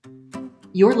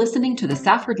You're listening to the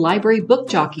Safford Library Book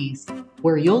Jockeys,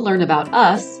 where you'll learn about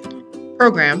us,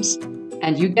 programs,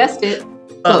 and you guessed it,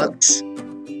 books.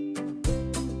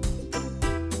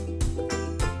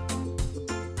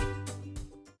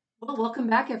 Well, welcome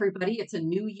back, everybody. It's a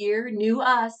new year, new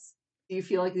us. Do you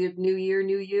feel like the new year,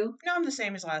 new you? No, I'm the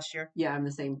same as last year. Yeah, I'm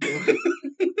the same too.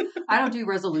 I don't do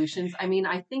resolutions. I mean,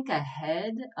 I think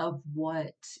ahead of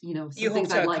what, some You hope things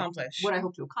to I'd like, accomplish. what I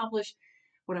hope to accomplish,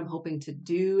 what I'm hoping to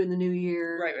do in the new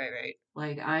year. Right.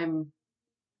 Like, I'm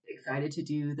excited to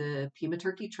do the Pima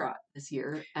Turkey Trot this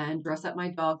year and dress up my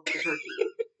dog with a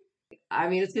turkey. I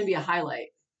mean, it's going to be a highlight.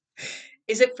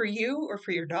 Is it for you or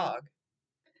for your dog?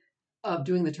 Of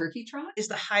doing the turkey trot? Is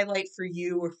the highlight for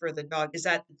you or for the dog? Is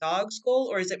that the dog's goal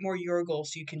or is it more your goal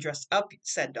so you can dress up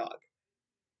said dog?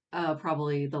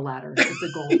 Probably the latter. It's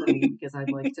a goal for me because I'd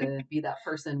like to be that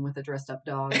person with a dressed up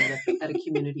dog at a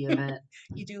community event.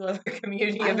 You do love a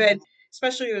community event,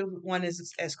 especially one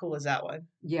as cool as that one.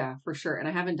 Yeah, for sure. And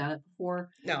I haven't done it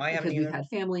before. No, I haven't because either. We've had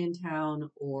family in town,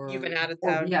 or you've been out of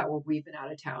town. Or we've been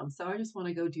out of town. So I just want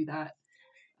to go do that.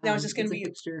 Now, is this going to be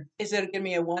fixture? Is it going to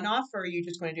be a one-off, or are you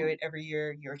just going to do it every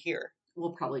year you're here?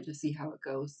 We'll probably just see how it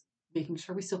goes, making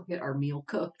sure we still get our meal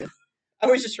cooked. I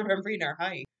was just remembering our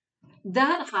hike.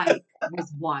 That hike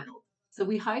was wild. So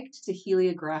we hiked to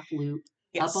Heliograph Loop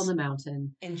up on the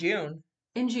mountain in June.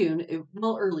 In June,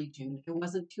 early June. It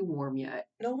wasn't too warm yet.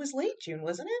 No, it was late June,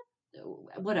 wasn't it?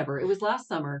 Whatever. It was last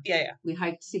summer. Yeah. We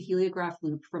hiked to Heliograph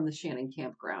Loop from the Shannon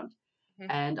campground.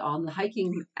 Mm-hmm. And on the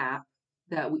hiking app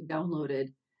that we downloaded,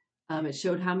 it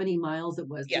showed how many miles it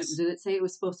was. Yes. Did it say it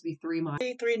was supposed to be 3 miles?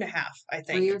 3.5, I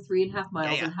think. 3 or 3.5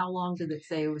 miles. Yeah. And how long did it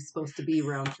say it was supposed to be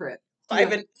round trip?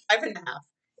 Five and a half.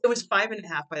 It was 5.5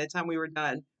 by the time we were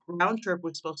done. Round trip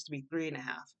was supposed to be 3.5.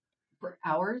 For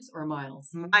hours or miles?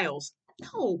 Miles.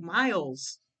 No,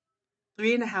 miles.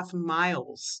 3.5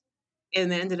 miles.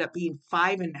 And then ended up being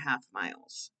 5.5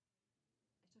 miles.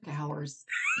 It took hours.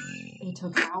 It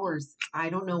took hours. I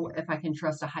don't know if I can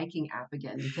trust a hiking app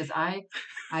again because I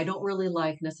don't really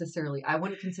like necessarily, I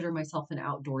wouldn't consider myself an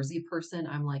outdoorsy person.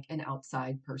 I'm like an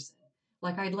outside person.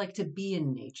 Like I'd like to be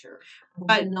in nature,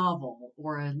 but a novel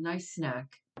or a nice snack.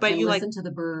 But you listen to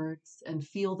the birds and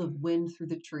feel the wind through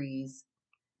the trees.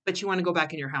 But you want to go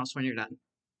back in your house when you're done.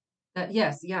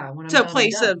 Yes, yeah. When I'm to a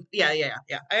place of yeah.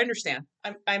 I understand.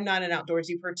 I'm not an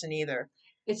outdoorsy person either.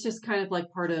 It's just kind of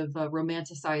like part of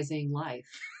romanticizing life,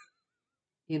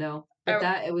 But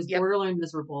it was borderline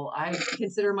miserable. I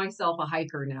consider myself a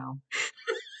hiker now.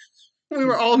 We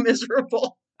were all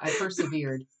miserable. I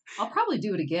persevered. I'll probably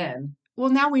do it again. Well,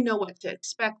 now we know what to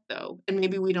expect, though, and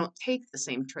maybe we don't take the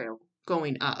same trail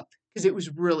going up because it was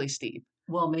really steep.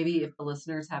 Well, maybe if the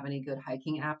listeners have any good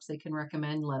hiking apps they can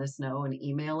recommend, let us know and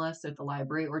email us at the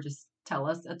library or just tell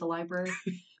us at the library.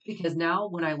 Because now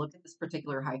when I look at this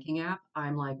particular hiking app,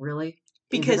 I'm like, really?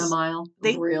 Because is it a mile?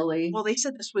 Really? Well, they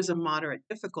said this was a moderate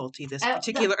difficulty, this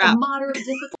particular app. Moderate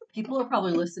difficulty. People are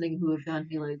probably listening who have done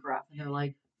Heliograph and they're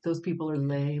like, those people are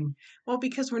lame. Well,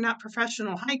 because we're not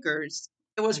professional hikers,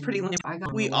 it was pretty lame.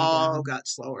 We all got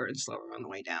slower and slower on the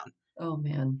way down. Oh,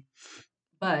 man.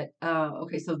 But,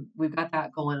 okay, so we've got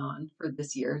that going on for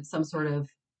this year. Some sort of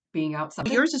being outside.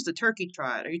 Yours is the turkey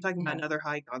trot. Are you talking about another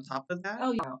hike on top of that?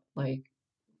 Oh, yeah. Like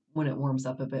when it warms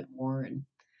up a bit more. And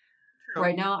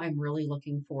right now, I'm really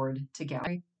looking forward to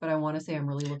Galentine's. But I want to say I'm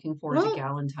really looking forward to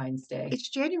Galentine's Day. It's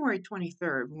January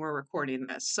 23rd when we're recording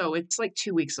this. So it's like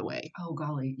 2 weeks away. Oh,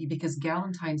 golly. Because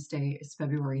Galentine's Day is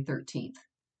February 13th.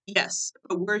 Yes,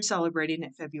 but we're celebrating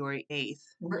it February 8th.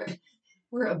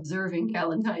 We're observing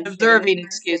Galentine's Day.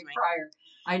 Excuse me. Prior.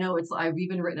 I know I've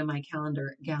even written in my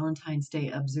calendar, Galentine's Day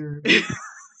observed.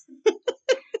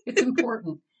 It's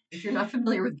important. If you're not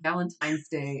familiar with Galentine's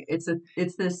Day, it's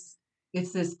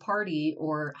this party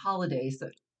or holiday. So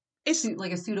it's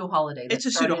like a pseudo holiday. It's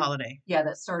a pseudo holiday. Yeah,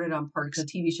 that started on the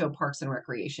TV show Parks and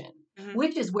Recreation,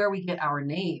 which is where we get our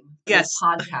name for this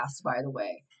podcast, by the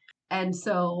way. And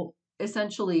so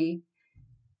essentially,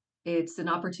 it's an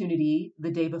opportunity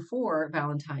the day before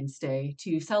Valentine's Day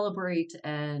to celebrate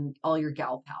and all your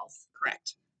gal pals.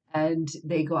 Correct. And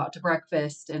they go out to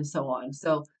breakfast and so on.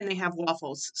 And they have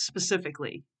waffles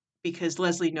specifically because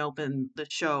Leslie Knope in the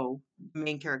show,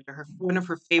 main character, one of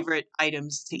her favorite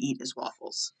items to eat is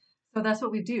waffles. So that's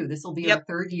what we do. This will be our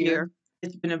third year.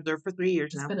 It's been observed for 3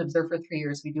 years now. It's been observed for 3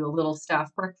 years. We do a little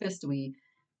staff breakfast.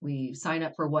 We sign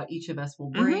up for what each of us will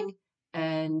bring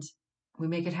and we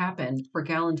make it happen for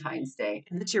Galentine's Day.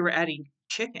 And this year we're adding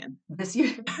chicken. This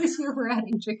year we're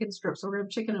adding chicken strips. So we're going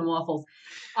to have chicken and waffles.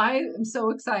 I am so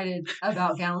excited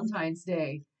about Galentine's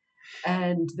Day.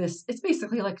 And it's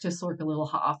basically like just like a little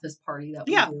office party that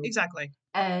we do. Yeah, exactly.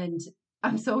 And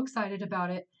I'm so excited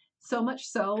about it. So much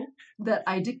so that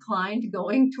I declined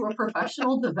going to a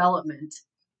professional development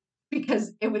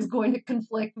because it was going to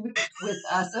conflict with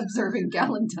us observing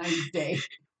Valentine's Day.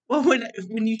 Well,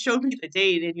 when you showed me the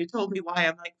date and you told me why,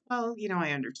 I'm like, well,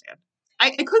 I understand. I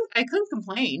couldn't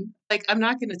complain. Like, I'm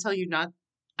not going to tell you not.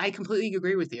 I completely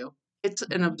agree with you. It's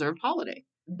an observed holiday.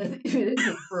 It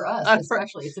is for us,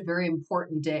 especially. It's a very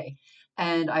important day.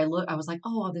 And I was like,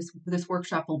 oh, this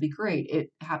workshop will be great.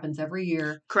 It happens every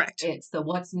year. Correct. It's the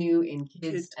what's new in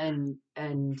kids Kid,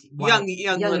 and young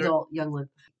young liter, adult,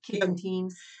 kids young. and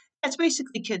teens It's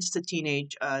basically kids to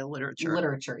teenage literature.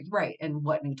 literature, right? And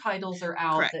what new titles are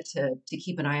out that Correct. to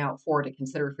keep an eye out for to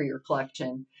consider for your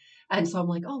collection. And so I'm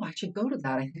like, oh, I should go to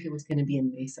that. I think it was going to be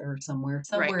in Mesa or Right. somewhere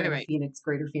Right. in the Right.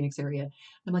 Greater Phoenix area.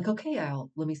 I'm like, okay,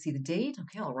 let me see the date.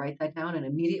 Okay, I'll write that down. And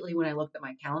immediately when I looked at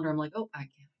my calendar, I'm like, oh, I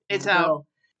It's can't out. go.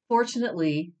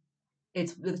 Fortunately,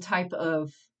 it's the type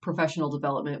of professional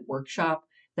development workshop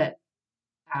that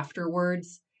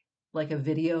afterwards, like a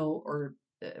video or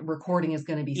recording is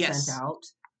going to be sent Yes. out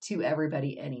to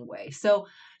everybody anyway. So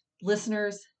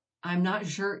listeners, I'm not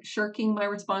shirking my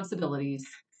responsibilities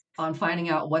on finding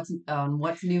out what's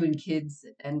new in kids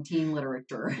and teen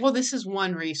literature. Well, this is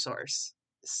one resource.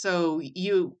 So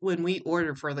when we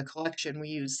order for the collection, we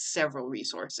use several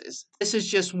resources. This is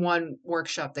just one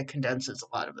workshop that condenses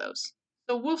a lot of those.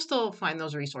 So we'll still find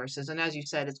those resources. And as you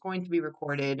said, it's going to be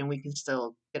recorded and we can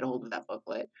still get a hold of that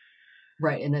booklet.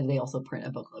 Right, and then they also print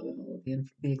a booklet with all of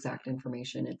the exact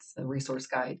information. It's a resource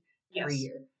guide every Yes.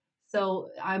 year. So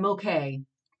I'm okay,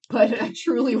 but I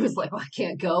truly was like, well, I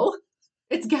can't go.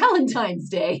 It's Valentine's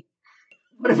Day.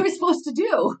 What am I supposed to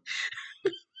do?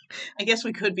 I guess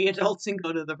we could be adults and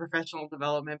go to the professional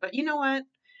development, but you know what?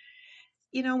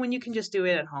 When you can just do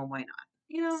it at home, why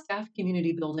not? Staff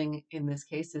community building in this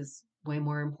case is way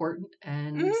more important,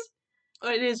 and Mhm.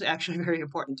 It is actually very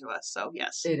important to us. So,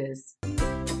 yes, it is.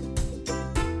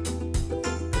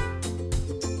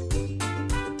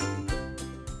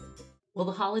 Well,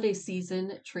 the holiday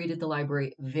season treated the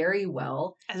library very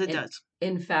well. as it And does.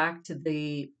 in fact,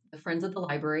 the Friends of the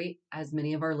Library, as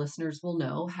many of our listeners will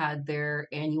know, had their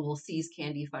annual Seas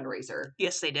Candy fundraiser.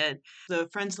 Yes, they did. The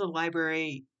Friends of the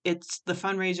Library, it's the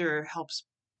fundraiser helps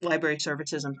library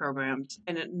services and programs,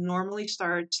 and it normally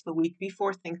starts the week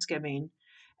before Thanksgiving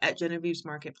at Genevieve's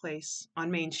Marketplace on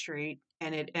Main Street,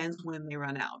 and it ends when they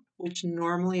run out, which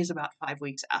normally is about 5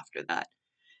 weeks after that.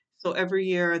 So every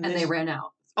year, and And they this, ran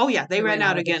out. oh yeah, they They ran ran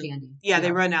out out of the again. candy. Yeah, they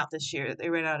Yeah. run out this year. They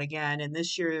ran out again, and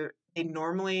this year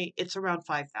it's around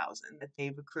 5,000 that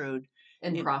they've accrued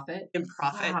In in profit. in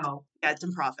profit. Wow. Yeah, it's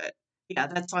in profit.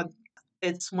 Yeah,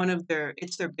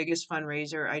 it's their biggest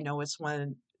fundraiser. I know it's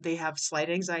one they have slight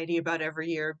anxiety about every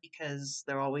year because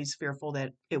they're always fearful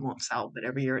that it won't sell, but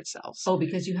every year it sells. Oh,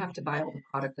 because you have to buy all the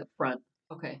product up front.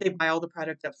 Okay. They buy all the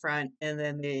product up front and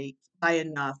then they buy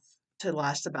enough to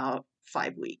last about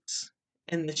 5 weeks.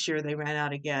 And this year they ran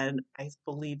out again, I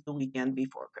believe the weekend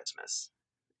before Christmas.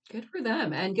 Good for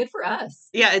them and good for us.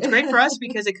 Yeah, it's great for us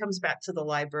because it comes back to the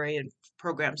library and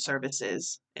program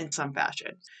services in some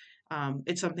fashion.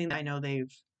 It's something that I know they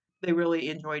really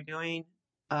enjoy doing,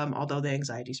 although the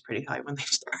anxiety is pretty high when they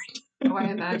start. Oh,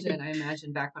 I imagine. I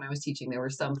imagine back when I was teaching, there were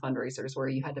some fundraisers where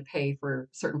you had to pay for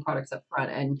certain products up front,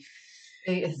 and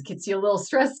it gets you a little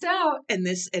stressed out. And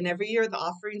every year the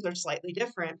offerings are slightly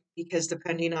different because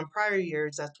depending on prior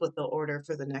years, that's what they'll order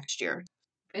for the next year.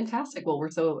 Fantastic. Well, we're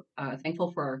so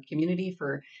thankful for our community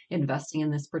for investing in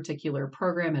this particular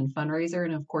program and fundraiser,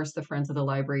 and of course, the Friends of the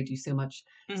Library do so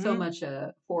Mm-hmm. much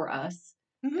for us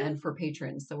Mm-hmm. and for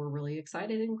patrons. So we're really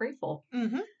excited and grateful.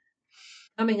 Mm-hmm.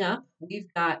 Coming up,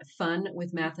 we've got fun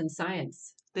with math and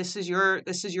science. This is your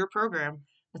program.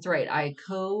 That's right. I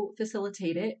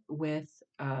co-facilitate it with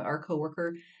our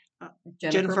coworker Uh,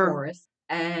 Jennifer Jennifer, Morris,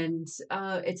 and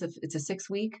it's a 6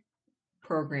 week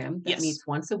program that yes. meets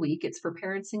once a week. It's for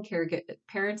parents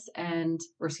and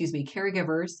or excuse me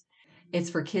caregivers. It's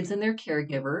for kids and their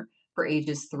caregiver for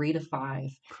ages 3 to 5,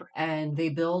 Correct. and they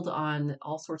build on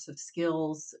all sorts of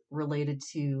skills related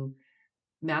to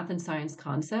math and science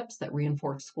concepts that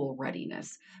reinforce school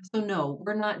readiness. So no,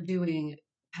 we're not doing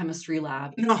chemistry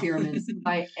lab No. experiments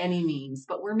by any means,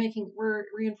 but we're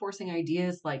reinforcing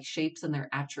ideas like shapes and their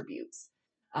attributes,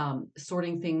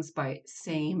 sorting things by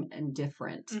same and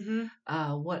different.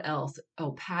 Mm-hmm. What else?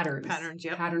 Oh, patterns. Patterns,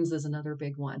 yep. Patterns is another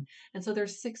big one. And so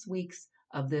there's 6 weeks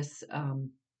of this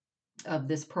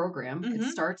program. It Mm-hmm.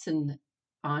 starts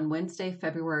on Wednesday,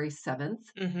 February 7th.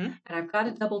 Mm-hmm. And I've got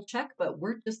to double check, but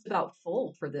we're just about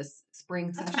full for this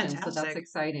spring That's session. So that's fantastic.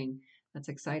 exciting. That's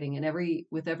exciting. And every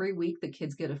week the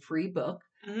kids get a free book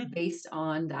Mm-hmm. based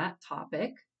on that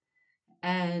topic.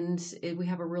 and we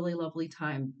have a really lovely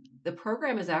time. The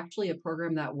program is actually a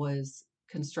program that was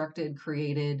constructed,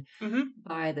 created Mm-hmm.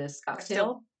 by the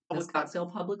Still public library.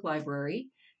 Scottsdale Public Library.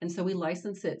 And so we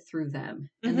license it through them.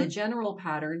 And the Mm-hmm. general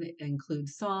pattern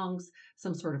includes songs,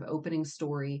 some sort of opening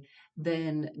story,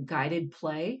 then guided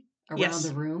play around the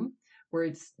Yes. room where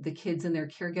it's the kids and their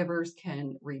caregivers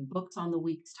can read books on the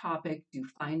week's topic, do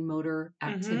fine motor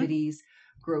Mm-hmm. activities,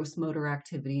 gross motor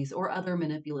activities, or other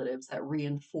manipulatives that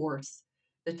reinforce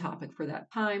the topic for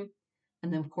that time.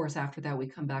 And then, of course, after that, we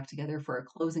come back together for a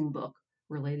closing book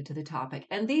related to the topic.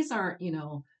 And these aren't,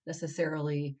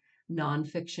 necessarily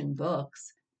nonfiction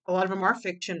books, A lot of them are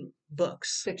fiction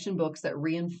books that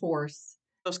reinforce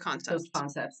those those concepts.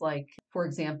 concepts. Like, for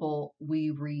example, we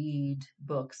read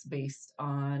books based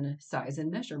on size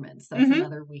and measurements. That's Mm-hmm.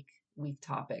 another week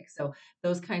topic. So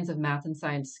those kinds of math and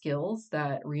science skills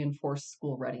that reinforce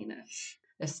school readiness,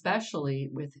 especially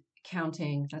with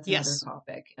counting, that's another Yes.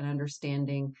 topic, and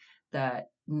understanding that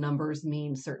numbers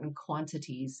mean certain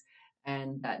quantities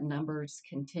and that numbers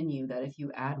continue, that if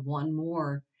you add one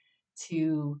more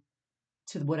to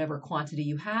whatever quantity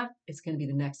you have, it's going to be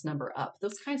the next number up.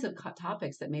 Those kinds of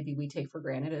topics that maybe we take for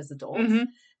granted as adults, Mm-hmm.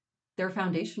 they're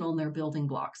foundational and they're building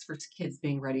blocks for kids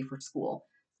being ready for school.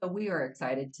 So we are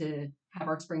excited to have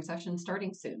our spring session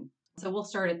starting soon. So we'll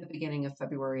start at the beginning of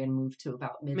February and move to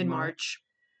about mid March. Mid-March.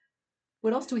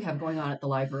 What else do we have going on at the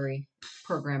library,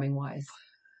 programming wise?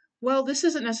 Well, this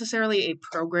isn't necessarily a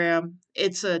program,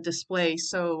 it's a display.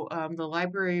 So the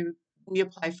library, we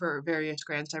apply for various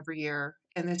grants every year.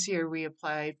 And this year we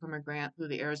applied from a grant through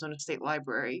the Arizona State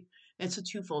Library. It's a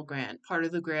twofold grant. Part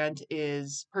of the grant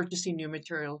is purchasing new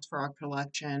materials for our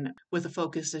collection with a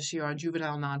focus this year on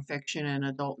juvenile nonfiction and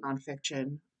adult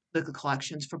nonfiction, the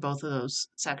collections for both of those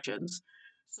sections.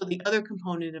 So the other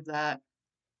component of that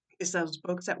is those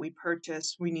books that we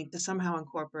purchase, we need to somehow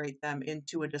incorporate them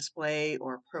into a display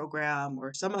or a program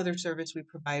or some other service we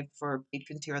provide for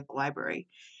patrons here at the library.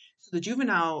 So the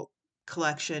juvenile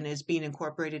collection is being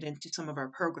incorporated into some of our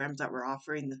programs that we're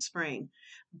offering this spring.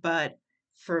 But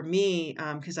for me,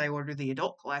 because I order the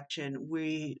adult collection,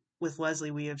 with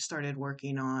Leslie, we have started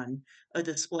working on a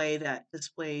display that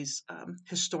displays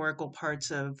historical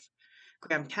parts of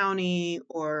Graham County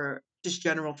or just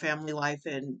general family life.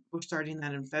 And we're starting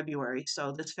that in February.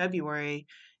 So this February,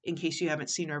 in case you haven't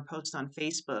seen our post on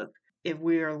Facebook, if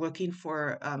we are looking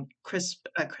for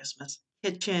Christmas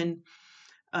kitchen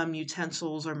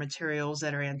utensils or materials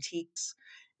that are antiques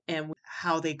and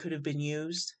how they could have been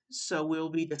used. So we'll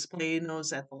be displaying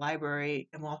those at the library,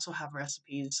 and we'll also have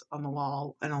recipes on the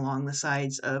wall and along the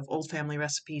sides of old family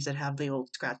recipes that have the old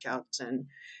scratch outs and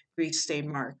grease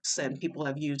stain marks and people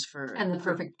have used And the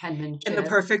perfect and the penmanship.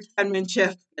 perfect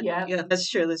penmanship. Yep. Yeah, that's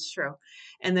true. That's true.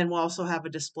 And then we'll also have a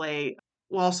display.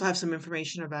 We'll also have some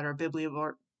information about our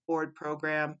board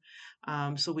program,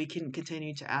 so we can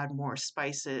continue to add more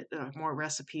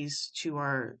recipes to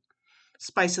our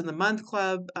Spice of the Month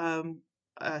Club,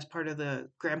 as part of the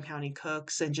Graham County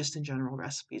Cooks, and just in general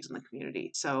recipes in the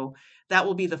community. So that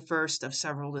will be the first of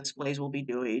several displays we'll be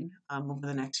doing over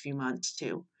the next few months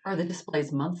too. Are the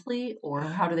displays monthly or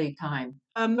how do they time?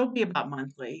 They'll be about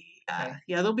monthly. Okay.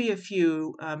 Yeah, there'll be a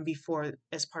few before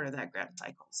as part of that grant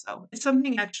cycle. So it's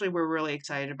something actually we're really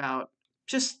excited about,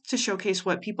 just to showcase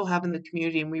what people have in the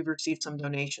community. And we've received some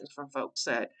donations from folks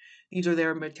that these are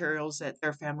their materials that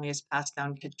their family has passed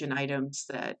down, kitchen items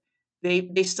that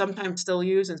they sometimes still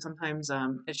use, and sometimes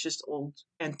it's just old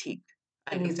antique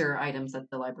And these items. are items that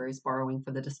the library is borrowing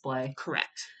for the display.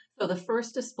 Correct. So the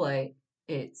first display,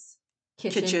 it's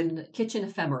Kitchen. kitchen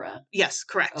ephemera. Yes,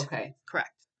 correct. Okay. Correct.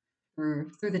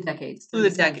 Through the decades, Through through the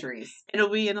the decade. centuries. It'll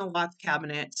be in a locked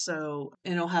cabinet, so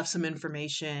and it'll have some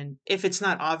information. If it's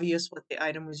not obvious what the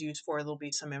item was used for, there'll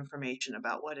be some information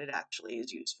about what it actually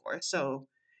is used for. So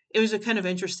it was a kind of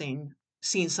interesting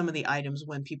seeing some of the items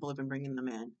when people have been bringing them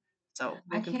in. So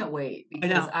I can't wait I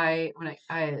because know.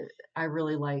 I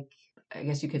really like, I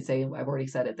guess you could say I've already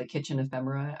said it, the kitchen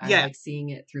ephemera. I Yeah. like seeing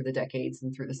it through the decades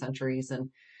and through the centuries, and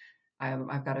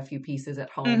I've got a few pieces at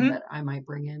home Hmm. that I might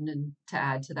bring in and to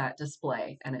add to that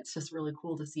display, and it's just really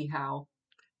cool to see how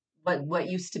what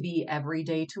used to be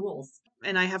everyday tools.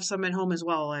 And I have some at home as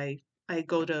well. I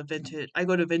go to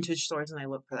vintage stores and I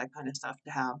look for that kind of stuff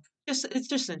to have. Just it's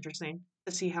just interesting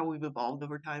to see how we've evolved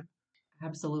over time.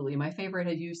 Absolutely. My favorite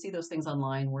is you see those things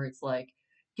online where it's like,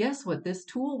 guess what this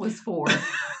tool was for?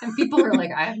 And people are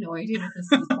like, I have no idea what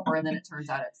this is for. And then it turns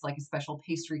out it's like a special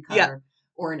pastry Yeah. cutter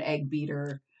or an egg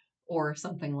beater or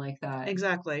something like that.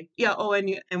 Exactly. Yeah. Oh,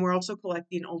 and we're also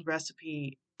collecting old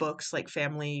recipe books, like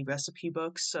family recipe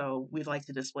books. So we'd like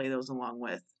to display those along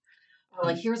with. Or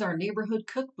like, here's our neighborhood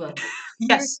cookbook. Here,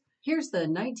 Yes. here's the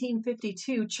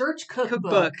 1952 church cookbook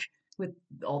Cookbook. with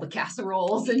all the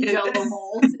casseroles and Jello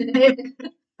molds in it.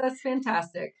 That's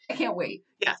fantastic. I can't wait.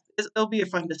 Yeah, it'll be a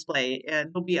fun display,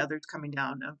 and there'll be others coming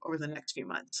down over the next few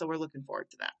months. So we're looking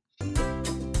forward to that.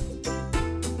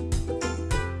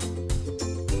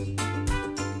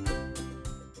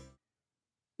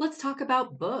 Let's talk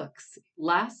about books.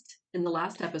 In the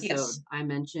last episode, Yes. I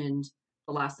mentioned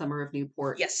The Last Summer of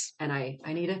Newport. Yes. And I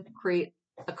need to create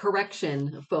a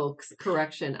correction, folks.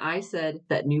 Correction. I said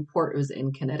that Newport was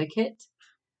in Connecticut.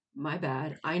 My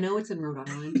bad. I know it's in Rhode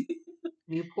Island.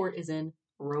 Newport is in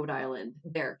Rhode Island.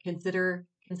 There. Consider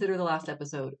the last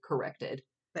episode corrected.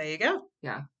 There you go.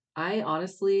 Yeah. I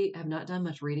honestly have not done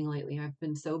much reading lately. I've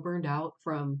been so burned out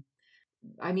from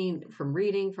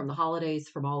reading, from the holidays,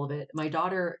 from all of it. My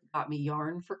daughter got me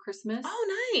yarn for Christmas.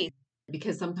 Oh, nice.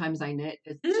 Because sometimes I knit.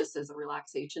 It's just as a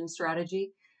relaxation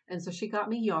strategy. And so she got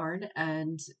me yarn,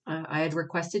 and I had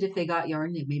requested if they got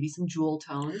yarn, maybe some jewel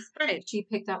tones. Right. She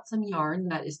picked out some yarn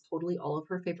that is totally all of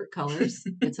her favorite colors.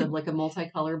 It's like a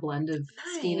multicolor blend of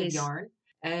skein of yarn.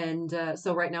 And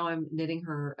so right now I'm knitting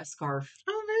her a scarf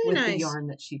with the yarn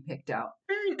that she picked out.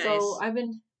 Very nice. So I've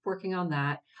been working on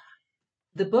that.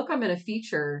 The book I'm going to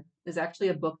feature is actually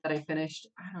a book that I finished,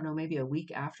 I don't know, maybe a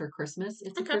week after Christmas.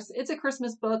 It's a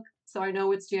Christmas book, so I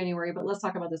know it's January, but let's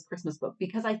talk about this Christmas book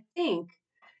because I think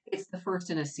it's the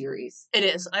first in a series. It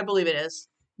is. I believe it is.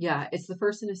 Yeah, it's the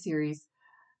first in a series.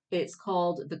 It's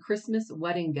called The Christmas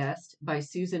Wedding Guest by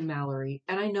Susan Mallory.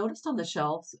 And I noticed on the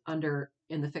shelves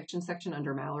in the fiction section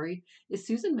under Mallory, is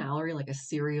Susan Mallory like a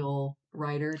serial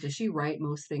writer? Does she write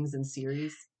most things in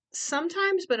series?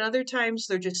 Sometimes, but other times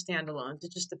they're just standalones.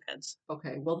 It just depends.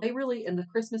 Okay. Well, they really, in The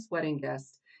Christmas Wedding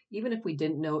Guest, even if we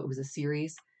didn't know it was a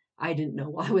series, I didn't know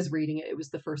while I was reading it. It was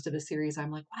the first of a series. I'm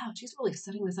like, wow, she's really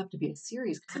setting this up to be a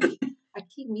series. Because I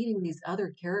keep meeting these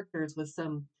other characters with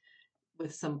some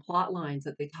plot lines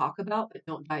that they talk about but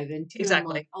don't dive into.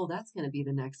 Exactly. I'm like, oh, that's going to be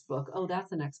the next book. Oh, that's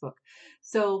the next book.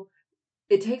 So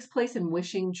it takes place in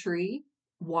Wishing Tree,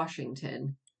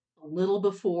 Washington, a little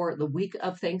before the week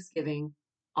of Thanksgiving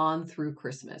on through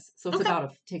Christmas. So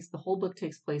it's the whole book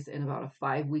takes place in about a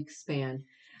 5-week span.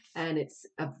 And it's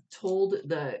told,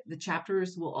 the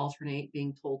chapters will alternate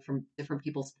being told from different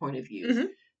people's point of views. Mm-hmm.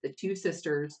 The two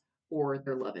sisters or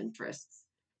their love interests.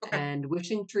 Okay. And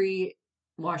Wishing Tree,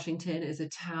 Washington is a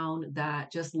town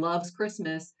that just loves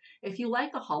Christmas. If you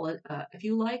like if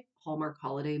you like Hallmark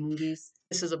holiday movies,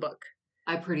 this is a book.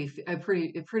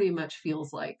 it pretty much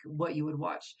feels like what you would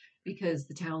watch because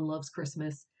the town loves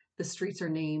Christmas. The streets are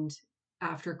named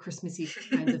after Christmassy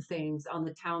kinds of things. On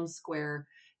the town square,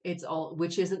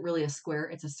 which isn't really a square,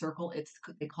 it's a circle.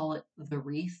 They call it the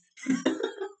wreath.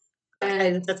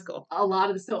 And that's cool. A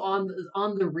lot of on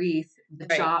the wreath,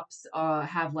 the shops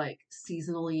have like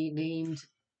seasonally named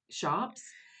shops.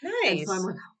 Nice. And so I'm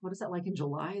like, what is that like in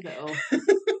July though?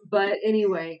 But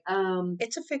anyway,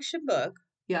 it's a fiction book.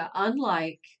 Yeah,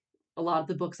 unlike a lot of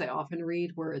the books I often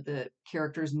read where the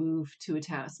characters move to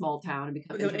a small town and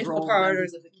become integral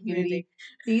members of the community.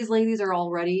 These ladies are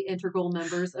already integral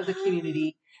members of the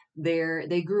community.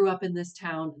 They grew up in this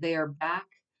town. They are back.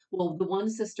 Well, the one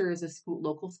sister is a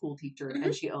local school teacher,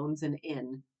 and she owns an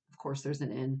inn. Of course, there's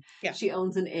an inn. Yeah. She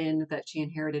owns an inn that she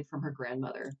inherited from her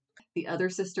grandmother. The other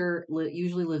sister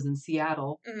usually lives in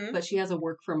Seattle, but she has a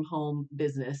work from home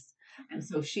business. And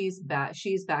so she's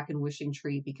back in Wishing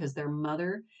Tree because their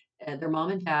mom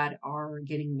and dad are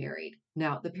getting married.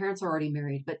 Now, the parents are already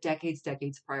married, but decades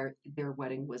prior, their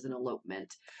wedding was an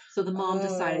elopement. So the mom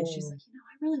decided, she's like,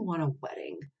 I really want a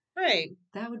wedding. Right.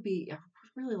 I would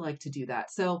really like to do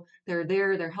that. So they're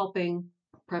there, they're helping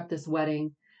prep this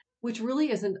wedding, which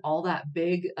really isn't all that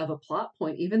big of a plot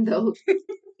point, even though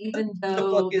the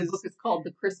book is called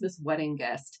The Christmas Wedding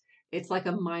Guest. It's like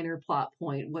a minor plot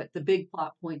point. What the big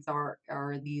plot points are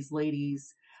these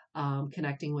ladies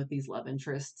connecting with these love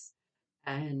interests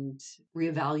and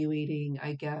reevaluating,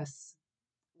 I guess,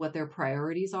 what their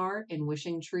priorities are in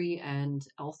Wishing Tree and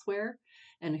elsewhere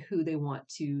and who they want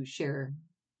to share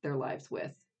their lives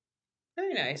with.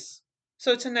 Very nice.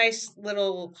 So it's a nice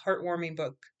little heartwarming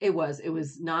book. It was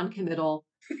non-committal.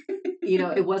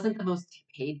 It wasn't the most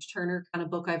page turner kind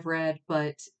of book I've read,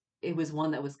 but it was one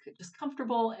that was just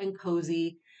comfortable and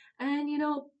cozy. And,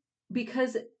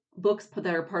 because books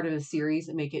that are part of a series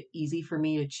make it easy for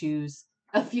me to choose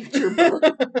a future book,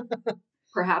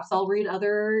 perhaps I'll read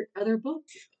other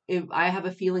books. I have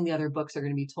a feeling the other books are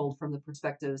going to be told from the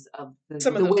perspectives of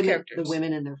the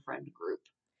women in their friend group.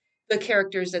 The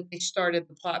characters that they started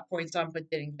the plot points on but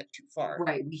didn't get too far.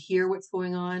 Right. We hear what's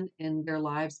going on in their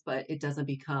lives, but it doesn't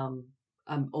become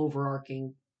an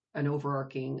overarching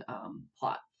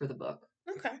plot for the book.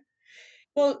 Okay.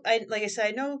 Well, like I said,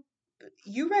 I know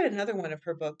you read another one of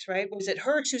her books, right? Was it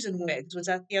her or Susan Wiggs? Was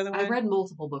that the other I one? read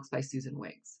multiple books by Susan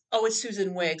Wiggs. Oh, it's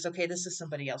Susan Wiggs. Okay, this is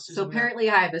somebody else. So Susan Wiggs. apparently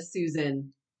I have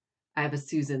a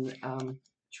Susan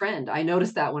trend. I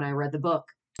noticed that when I read the book.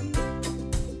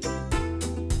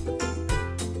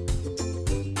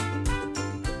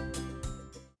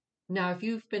 Now, if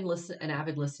you've been an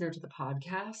avid listener to the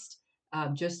podcast,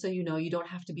 just so you know, you don't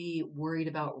have to be worried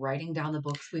about writing down the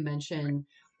books we mention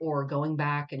or going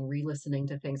back and re-listening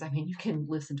to things. I mean, you can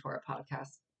listen to our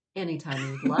podcast anytime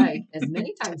you'd like, as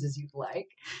many times as you'd like.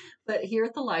 But here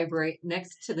at the library,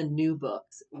 next to the new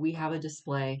books, we have a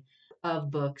display of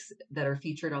books that are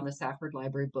featured on the Safford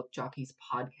Library Book Jockeys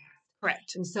podcast.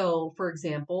 Correct. And so, for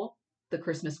example, The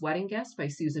Christmas Wedding Guest by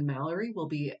Susan Mallory will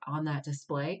be on that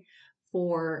display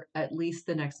for at least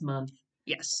the next month.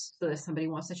 Yes. So if somebody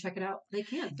wants to check it out, they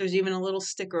can. There's even a little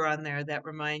sticker on there that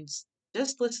reminds,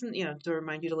 just listen, to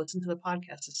remind you to listen to the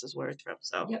podcast. This is where it's from.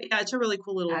 So yeah, it's a really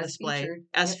cool little display.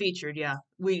 As featured, yeah.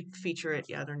 We feature it,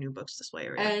 their new books display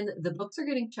area. And the books are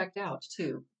getting checked out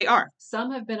too. They are.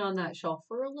 Some have been on that shelf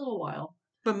for a little while.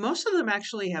 But most of them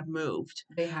actually have moved.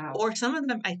 They have. Or some of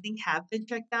them, I think, have been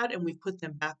checked out and we've put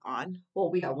them back on.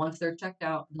 Well, once they're checked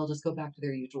out, they'll just go back to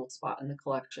their usual spot in the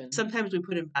collection. Sometimes we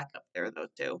put them back up there, though,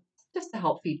 too. Just to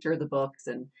help feature the books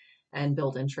and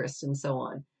build interest and so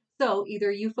on. So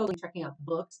either you folks are checking out the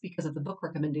books because of the book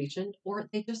recommendation, or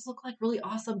they just look like really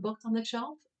awesome books on the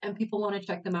shelf and people want to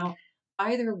check them out.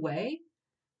 Either way,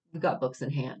 we've got books in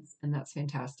hands, and that's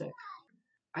fantastic.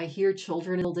 I hear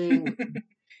children building.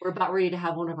 We're about ready to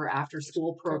have one of our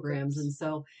after-school programs, and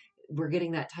so we're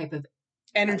getting that type of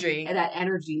energy. That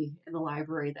energy in the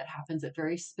library that happens at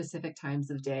very specific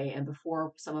times of day. And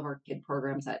before some of our kid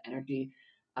programs, that energy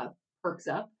perks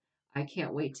up. I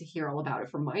can't wait to hear all about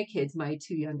it from my kids, my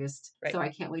two youngest. Right. So I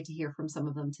can't wait to hear from some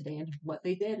of them today and what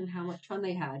they did and how much fun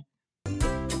they had.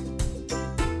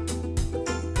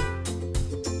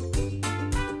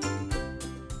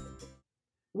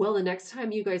 Well, the next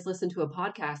time you guys listen to a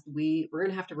podcast, we're going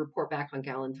to have to report back on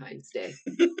Galentine's Day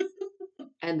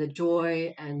and the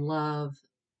joy and love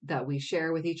that we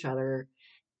share with each other.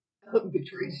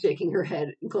 Victoria's shaking her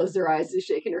head and closed her eyes and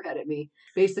shaking her head at me.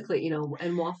 Basically,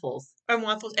 and waffles. And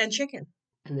waffles and chicken.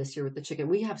 And this year with the chicken,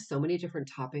 we have so many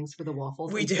different toppings for the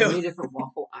waffles. We do. So many different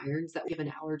waffle irons that we have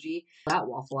an allergy that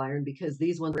waffle iron because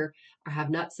these ones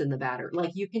have nuts in the batter.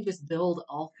 Like you can just build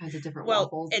all kinds of different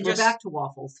waffles. We're back to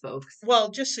waffles, folks. Well,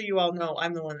 just so you all know,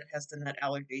 I'm the one that has the nut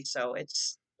allergy, so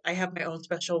I have my own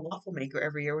special waffle maker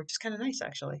every year, which is kind of nice,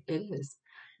 actually. It is.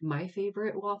 My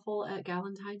favorite waffle at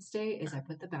Galentine's Day is I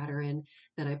put the batter in,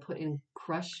 then I put in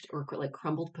crushed or like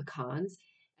crumbled pecans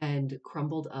and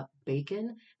crumbled up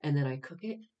bacon, and then I cook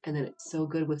it, and then it's so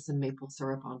good with some maple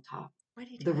syrup on top. Why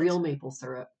do you do the real maple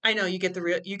syrup? I know you get the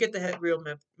real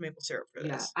maple syrup for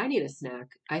this. Yeah, I need a snack.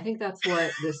 I think that's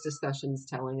what this discussion is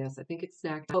telling us. I think it's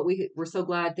snack. But we're so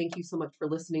glad. Thank you so much for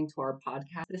listening to our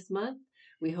podcast this month.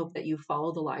 We hope that you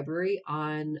follow the library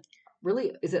on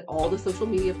is it all the social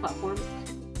media platforms?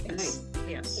 Yes. Nice.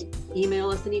 Yes.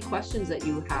 Email us any questions that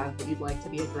you have that you'd like to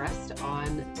be addressed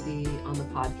on the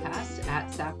podcast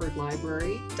at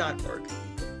saffordlibrary.org.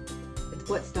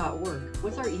 What's .org?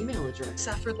 What's our email address?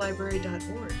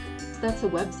 saffordlibrary.org. That's a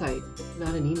website,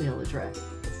 not an email address.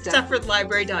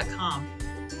 saffordlibrary.com.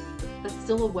 That's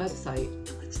still a website.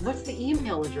 What's the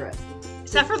email address?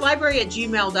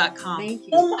 saffordlibrary@gmail.com. Thank you.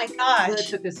 Oh my gosh. That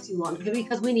took us too long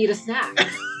because we need a snack.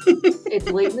 It's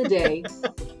late in the day.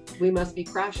 We must be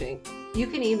crashing. You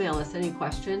can email us any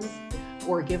questions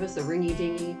or give us a ringy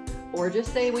dingy or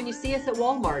just say when you see us at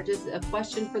Walmart, just a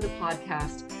question for the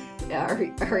podcast. Our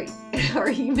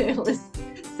email is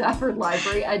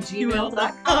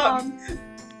saffordlibrary@gmail.com.